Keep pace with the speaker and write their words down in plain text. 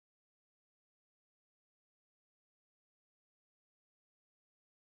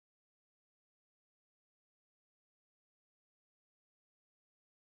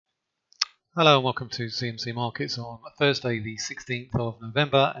Hello and welcome to CMC Markets on Thursday the 16th of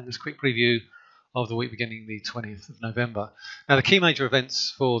November and this quick preview of the week beginning the 20th of November. Now the key major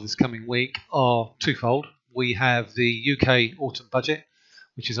events for this coming week are twofold. We have the UK autumn budget,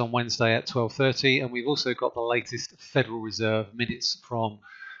 which is on Wednesday at 12:30, and we've also got the latest Federal Reserve minutes from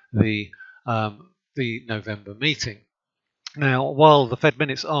the November meeting. Now, while the Fed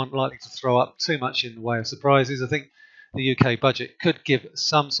minutes aren't likely to throw up too much in the way of surprises, I think the UK budget could give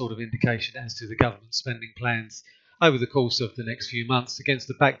some sort of indication as to the government spending plans over the course of the next few months against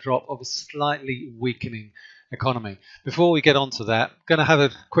the backdrop of a slightly weakening economy. Before we get on to that, I'm going to have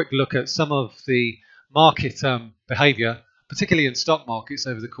a quick look at some of the market behaviour, particularly in stock markets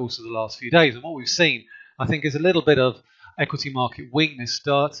over the course of the last few days. And what we've seen, I think, is a little bit of equity market weakness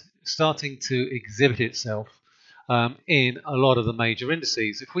starting to exhibit itself in a lot of the major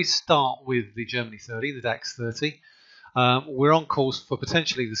indices. If we start with the Germany 30, the DAX 30, we're on course for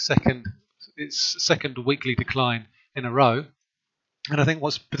potentially its second weekly decline in a row. And I think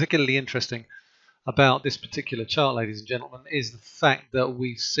what's particularly interesting about this particular chart, ladies and gentlemen, is the fact that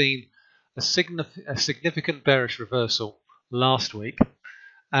we've seen a significant bearish reversal last week,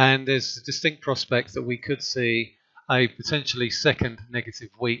 and there's a distinct prospect that we could see a potentially second negative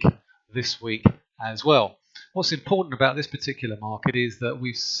week this week as well. What's important about this particular market is that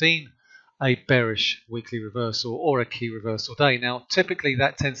we've seen a bearish weekly reversal or a key reversal day. Now, typically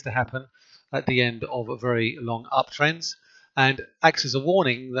that tends to happen at the end of a very long uptrends and acts as a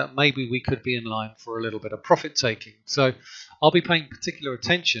warning that maybe we could be in line for a little bit of profit taking. So I'll be paying particular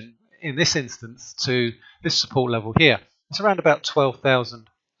attention in this instance to this support level here. It's around about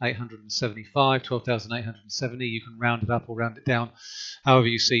 12,875, 12,870. You can round it up or round it down however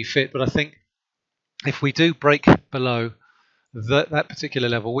you see fit. But I think if we do break below that particular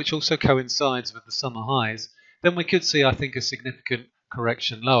level, which also coincides with the summer highs, then we could see, I think, a significant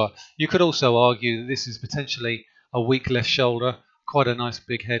correction lower. You could also argue that this is potentially a weak left shoulder, quite a nice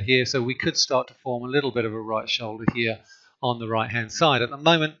big head here, so we could start to form a little bit of a right shoulder here on the right hand side. At the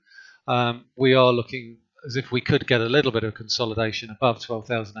moment, we are looking as if we could get a little bit of consolidation above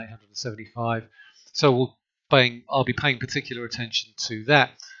 12,875, so I'll be paying particular attention to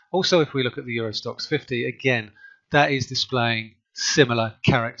that. Also, if we look at the Euro Stoxx 50, again, that is displaying similar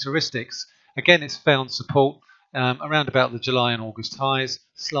characteristics. Again, it's found support around about the July and August highs,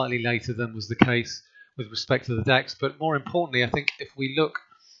 slightly later than was the case with respect to the DAX. But more importantly, I think if we look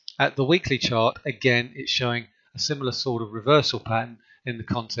at the weekly chart, again, it's showing a similar sort of reversal pattern in the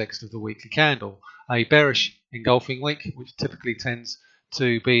context of the weekly candle. A bearish engulfing week, which typically tends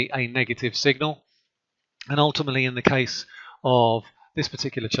to be a negative signal. And ultimately, in the case of this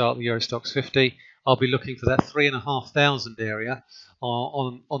particular chart, the Euro Stoxx 50, I'll be looking for that 3,500 area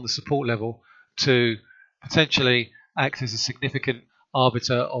on the support level to potentially act as a significant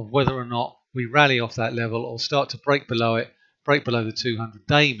arbiter of whether or not we rally off that level or start to break below it, break below the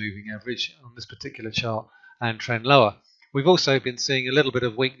 200-day moving average on this particular chart and trend lower. We've also been seeing a little bit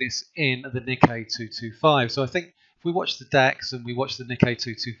of weakness in the Nikkei 225. So I think if we watch the DAX and we watch the Nikkei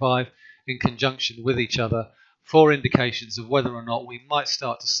 225 in conjunction with each other, for indications of whether or not we might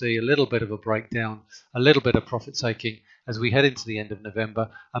start to see a little bit of a breakdown, a little bit of profit taking as we head into the end of November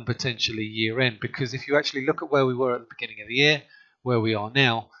and potentially year end. Because if you actually look at where we were at the beginning of the year, where we are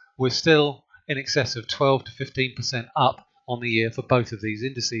now, we're still in excess of 12 to 15% up on the year for both of these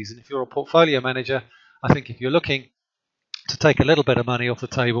indices. And if you're a portfolio manager, I think if you're looking to take a little bit of money off the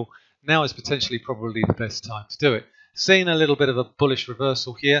table, now is potentially probably the best time to do it. Seeing a little bit of a bullish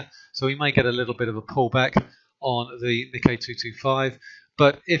reversal here, so we may get a little bit of a pullback on the Nikkei 225,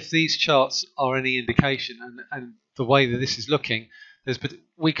 but if these charts are any indication and the way that this is looking,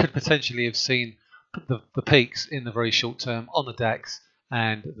 we could potentially have seen the peaks in the very short term on the DAX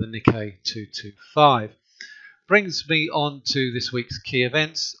and the Nikkei 225. Brings me on to this week's key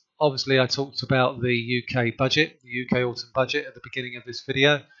events. Obviously, I talked about the UK budget, the UK autumn budget at the beginning of this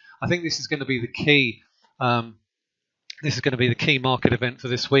video. I think this is going to be the key. This is going to be the key market event for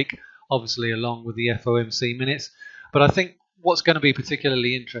this week, obviously along with the FOMC minutes. But I think what's going to be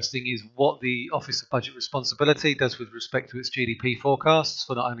particularly interesting is what the Office of Budget Responsibility does with respect to its GDP forecasts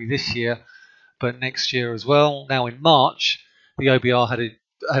for not only this year, but next year as well. Now in March, the OBR had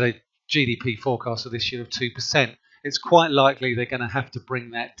a GDP forecast for this year of 2%. It's quite likely they're going to have to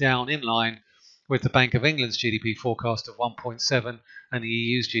bring that down in line with the Bank of England's GDP forecast of 1.7 and the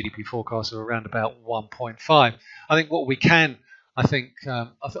EU's GDP forecast of around about 1.5. I think what we can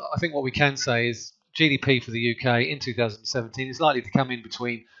what we can say is GDP for the UK in 2017 is likely to come in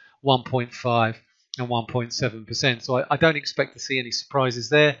between 1.5 and 1.7%. So I don't expect to see any surprises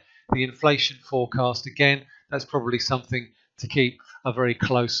there. The inflation forecast, again, that's probably something to keep a very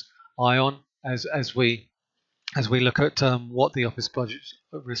close eye on as we look at what the office budget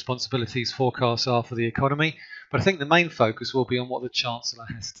responsibilities forecasts are for the economy. But I think the main focus will be on what the Chancellor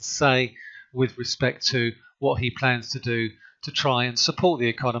has to say with respect to what he plans to do to try and support the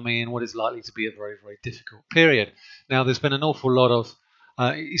economy in what is likely to be a very, very difficult period. Now, there's been an awful lot of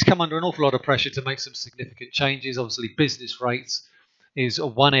he's come under an awful lot of pressure to make some significant changes. Obviously, business rates is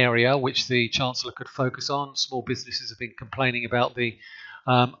one area which the Chancellor could focus on. Small businesses have been complaining about the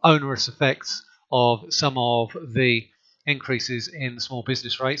onerous effects of some of the increases in the small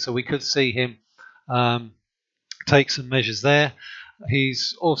business rate, so we could see him take some measures there.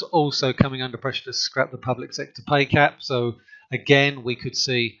 He's also coming under pressure to scrap the public sector pay cap, so again we could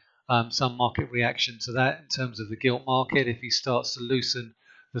see some market reaction to that in terms of the gilt market if he starts to loosen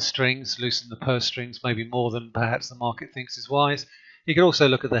the purse strings, maybe more than perhaps the market thinks is wise. You could also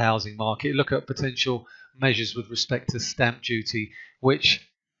look at the housing market, look at potential measures with respect to stamp duty, which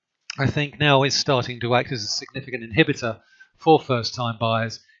I think now is starting to act as a significant inhibitor for first-time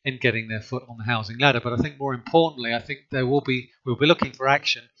buyers in getting their foot on the housing ladder. But I think more importantly, I think we'll be looking for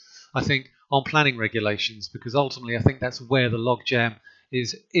action, I think, on planning regulations, because ultimately I think that's where the logjam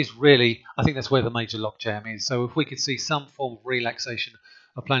is really, I think that's where the major logjam is. So if we could see some form of relaxation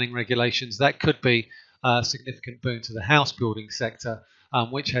of planning regulations, that could be a significant boon to the house building sector,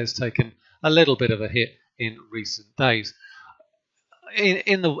 which has taken a little bit of a hit in recent days.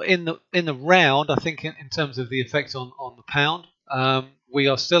 In the round, I think in terms of the effect on the pound, we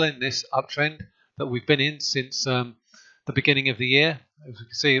are still in this uptrend that we've been in since the beginning of the year. As we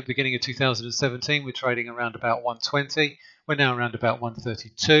can see, at the beginning of 2017, we're trading around about 120. We're now around about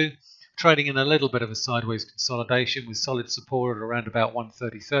 132, trading in a little bit of a sideways consolidation with solid support at around about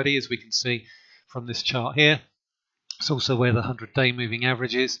 130.30, as we can see from this chart here. It's also where the 100-day moving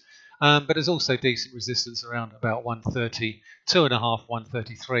average is. But there's also decent resistance around about 132.5,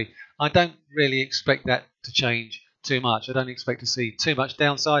 133. I don't really expect that to change too much. I don't expect to see too much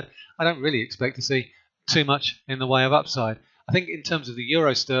downside. I don't really expect to see too much in the way of upside. I think in terms of the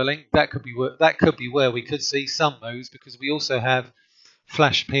euro sterling, that could be where we could see some moves, because we also have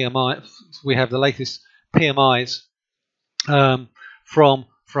flash PMI. We have the latest PMIs from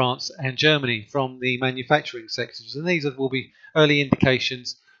France and Germany from the manufacturing sectors, and these will be early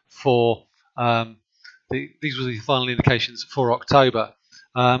indications for these were the final indications for October,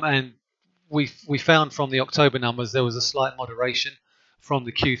 and we found from the October numbers there was a slight moderation from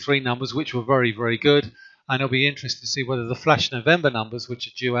the Q3 numbers, which were very, very good, and it'll be interesting to see whether the flash November numbers, which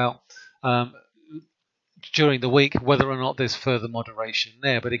are due out during the week, whether or not there's further moderation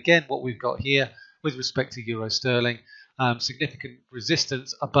there. But again, what we've got here with respect to euro sterling, significant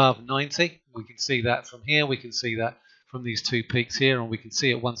resistance above 90. We can see that from here. We can see that from these two peaks here, and we can see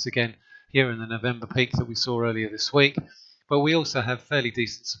it once again here in the November peak that we saw earlier this week. But we also have fairly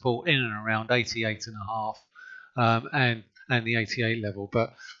decent support in and around 88.5 and the 88 level.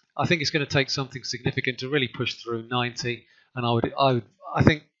 But I think it's going to take something significant to really push through 90. And I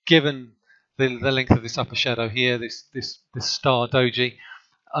think, given the length of this upper shadow here, this star doji,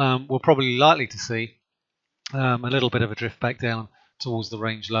 we're probably likely to see a little bit of a drift back down towards the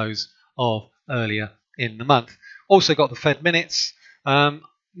range lows of earlier in the month. Also got the Fed minutes.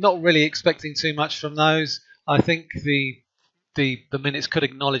 Not really expecting too much from those. I think the minutes could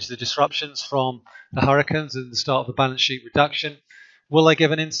acknowledge the disruptions from the hurricanes and the start of the balance sheet reduction. Will they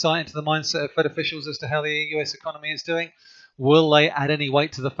give an insight into the mindset of Fed officials as to how the US economy is doing? Will they add any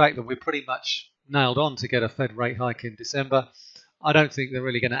weight to the fact that we're pretty much nailed on to get a Fed rate hike in December? I don't think they're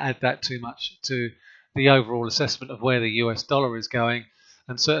really going to add that too much to the overall assessment of where the US dollar is going,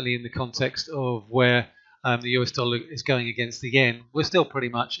 and certainly in the context of where the US dollar is going against the yen, we're still pretty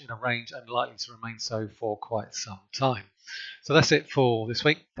much in a range and likely to remain so for quite some time. So that's it for this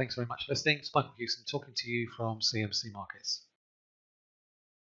week. Thanks very much for listening. It's Michael Houston talking to you from CMC Markets.